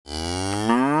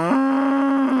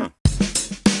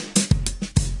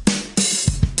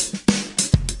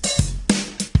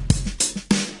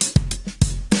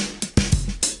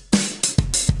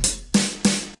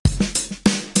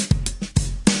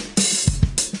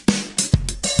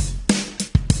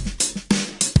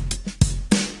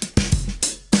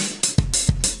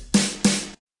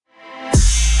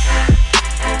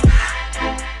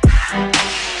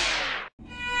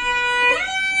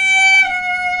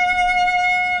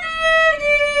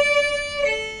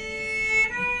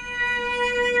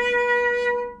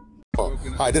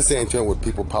Hi, this is Antonio with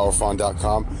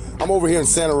PeoplePowerFarm.com. I'm over here in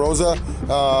Santa Rosa,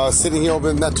 sitting here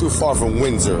over not too far from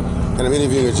Windsor, and I'm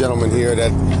interviewing a gentleman here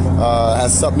that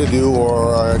has something to do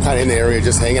or kind of in the area,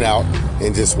 just hanging out,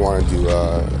 and just wanted to,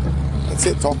 that's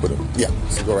it, talk with him. Yeah,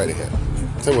 so go right ahead.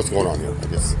 Tell me what's going on here, I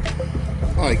guess.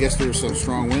 Well, I guess there was some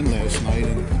strong wind last night,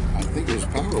 and I think it was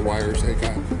power wires that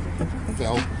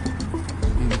fell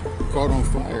and caught on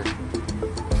fire.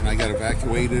 And I got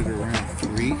evacuated around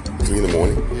 3. 3 in the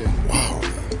morning? Yeah. Wow.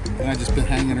 And I've just been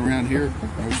hanging around here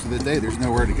most of the day. There's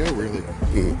nowhere to go, really.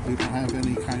 We don't have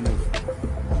any kind of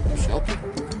shelter.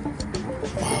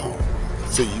 Wow.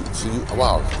 So you,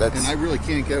 wow, that's... And I really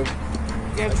can't go.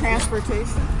 You have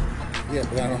transportation? Yeah,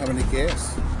 but I don't have any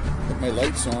gas. My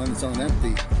light's on, it's on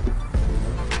empty.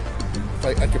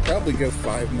 I could probably go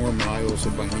 5 more miles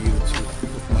if I needed to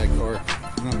with my car.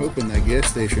 And I'm hoping that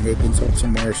gas station opens up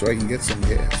somewhere so I can get some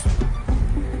gas.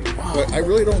 Wow. But I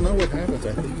really don't know what happens.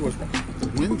 I think it was the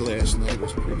wind last night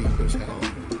was pretty hell.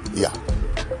 Yeah.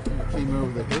 It came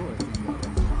over the hill, I think.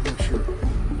 I'm not sure.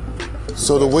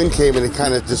 So the wind came and it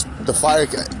kind of just, the fire,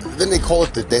 then they call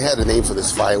it, they had a name for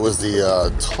this fire. It was the,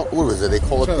 what was it? They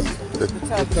call it the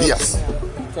yes.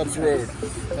 Tubbs Road.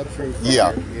 Tubbs Road.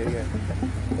 Yeah. Yeah.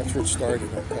 That's where it started.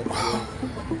 Wow.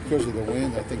 Because of the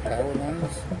wind, I think power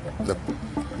lines.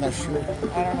 Not sure.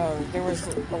 I don't know. There was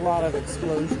a lot of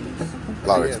explosions. A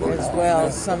lot of explosions. As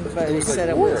well, somebody said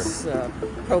it was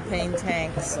propane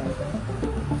tanks, and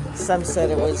some said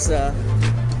it was the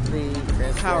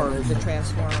power of the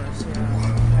transformers. You know, I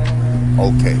don't know.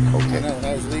 Okay. I know, when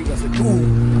I was leaving, I said,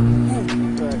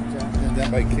 boom. But, and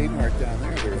then by Kmart down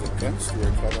there was a gun store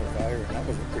caught on fire, and that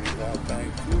was a pretty loud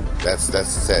bang, too. That's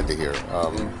sad to hear.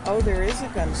 oh, there is a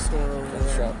gun store over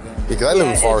there. Because I live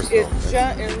in Forestville.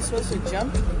 It was supposed to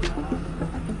jump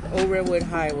Old Redwood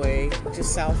Highway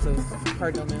just south of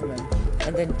Cardinal Newman,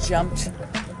 and then jumped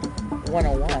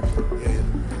 101.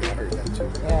 Yeah, I heard that too.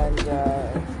 And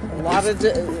a lot of,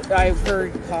 I've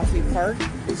heard Coffee Park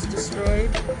was destroyed.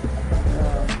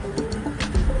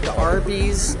 The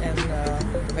Arby's and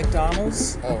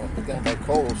McDonald's. Oh, down by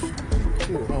Kohl's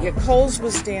too, huh? Yeah, Kohl's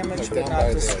was damaged Like but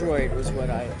not destroyed, was what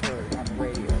I heard on the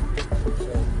radio.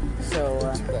 So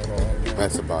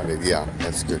That's about it. Yeah,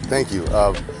 that's good. Thank you.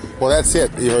 Well, that's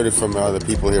it. You heard it from the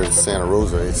people here in Santa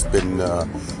Rosa. It's been a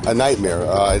nightmare.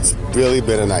 It's really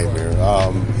been a nightmare.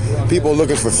 People are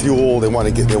looking for fuel. They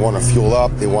want to fuel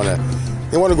up. They want to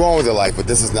go on with their life, but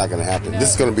this is not going to happen. This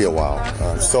is going to be a while.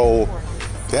 So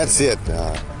that's it.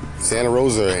 Santa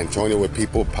Rosa, Antonio with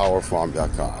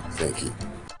PeoplePowerFarm.com. Thank you.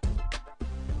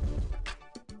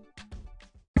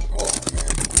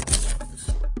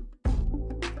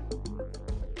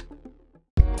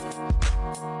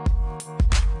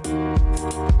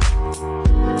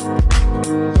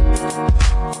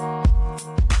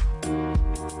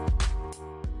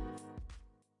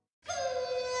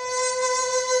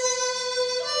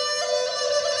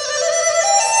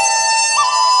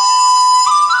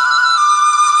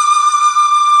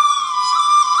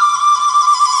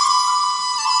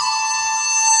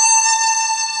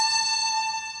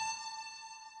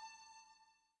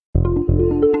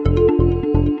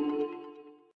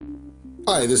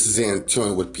 Hi, this is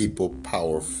Antonio with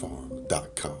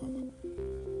PeoplePowerFarm.com.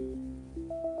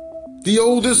 The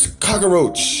oldest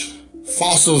cockroach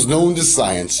fossils known to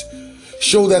science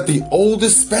show that the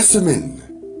oldest specimen,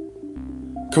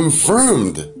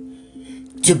 confirmed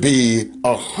to be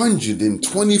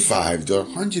 125 to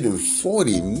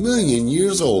 140 million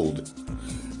years old,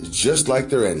 just like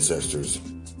their ancestors.